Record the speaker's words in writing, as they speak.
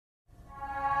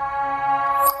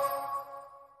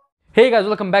Hey guys,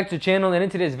 welcome back to the channel, and in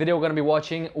today's video we're going to be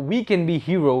watching We Can Be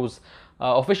Heroes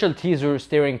official teaser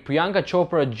starring Priyanka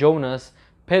Chopra, Jonas,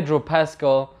 Pedro,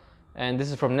 Pascal, and this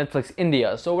is from Netflix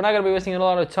India. So we're not going to be wasting a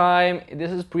lot of time.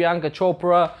 This is Priyanka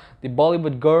Chopra, the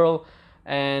Bollywood girl,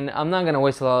 and I'm not going to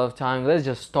waste a lot of time. Let's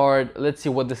just start. Let's see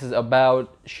what this is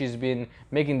about. She's been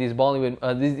making these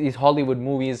these Hollywood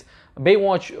movies.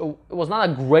 Baywatch was not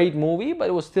a great movie, but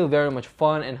it was still very much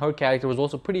fun, and her character was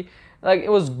also pretty, like,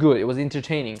 it was good, it was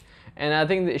entertaining. And I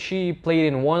think that she played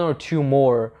in one or two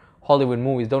more Hollywood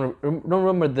movies. Don't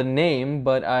remember the name,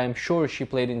 but I'm sure she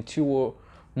played in two or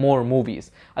more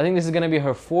movies. I think this is gonna be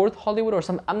her fourth Hollywood or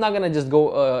something. I'm not gonna just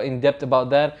go in depth about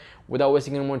that without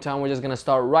wasting any more time. We're just gonna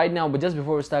start right now. But just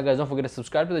before we start, guys, don't forget to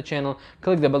subscribe to the channel,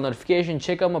 click the bell notification,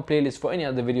 check out my playlist for any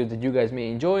other videos that you guys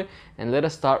may enjoy, and let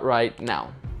us start right now.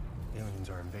 Aliens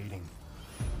are invading.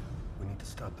 We need to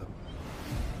stop them.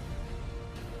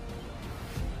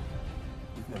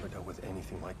 We've never dealt with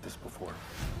anything like this before.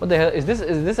 What the hell is this?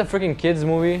 Is this a freaking kids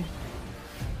movie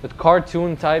with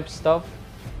cartoon type stuff?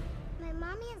 My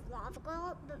mommy is Lava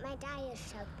Girl, but my daddy is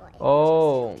Shark Boy.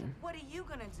 Oh. What are you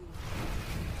gonna do?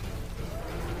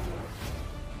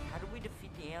 How do we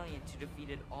defeat the alien who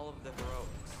defeated all of the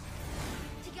heroics?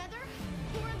 Together,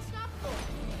 we're unstoppable.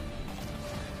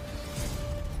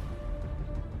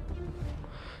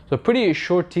 So pretty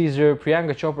short teaser.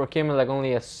 Priyanka Chopra came in like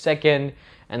only a second,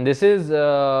 and this is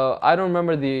I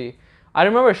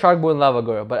remember Shark Boy and Lava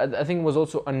Girl, but I think it was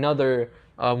also another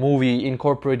movie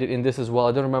incorporated in this as well.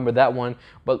 I don't remember that one,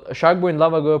 but Shark Boy and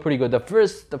Lava Girl pretty good. The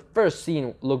first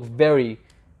scene looked very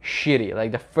shitty.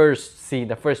 Like the first scene,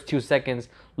 the first 2 seconds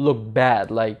looked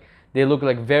bad. Like they look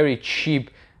like very cheap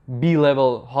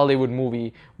B-level Hollywood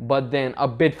movie. But then a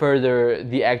bit further,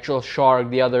 the actual shark,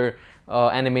 the other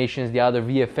animations, the other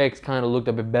VFX kind of looked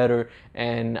a bit better.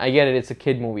 And I get it, it's a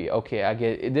kid movie. Okay, I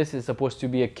get it. This is supposed to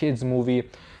be a kids movie,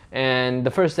 and the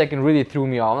first second really threw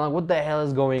me off. I'm like, what the hell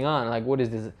is going on? Like, what is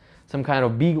this? Some kind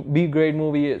of B grade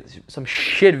movie? Some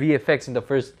shit VFX in the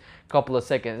first couple of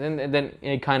seconds, and then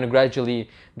it kind of gradually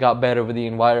got better with the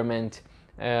environment.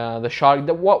 The shark.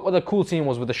 What the cool scene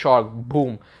was with the shark.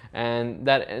 Boom, and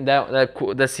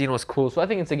that scene was cool. So I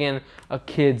think it's again a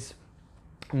kids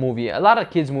movie. A lot of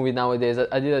kids movies nowadays.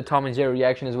 I did a Tom and Jerry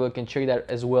reaction as well. You can check that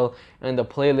as well in the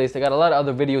playlist. I got a lot of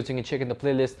other videos you can check in the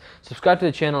playlist. Subscribe to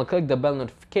the channel, click the bell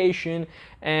notification,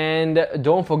 and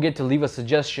don't forget to leave us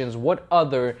suggestions. What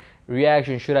other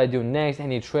reaction should I do next?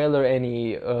 Any trailer,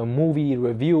 any movie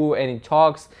review, any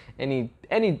talks, any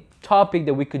topic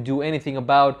that we could do anything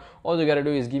about. All you gotta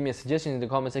do is give me a suggestion in the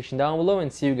comment section down below, and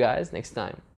see you guys next time.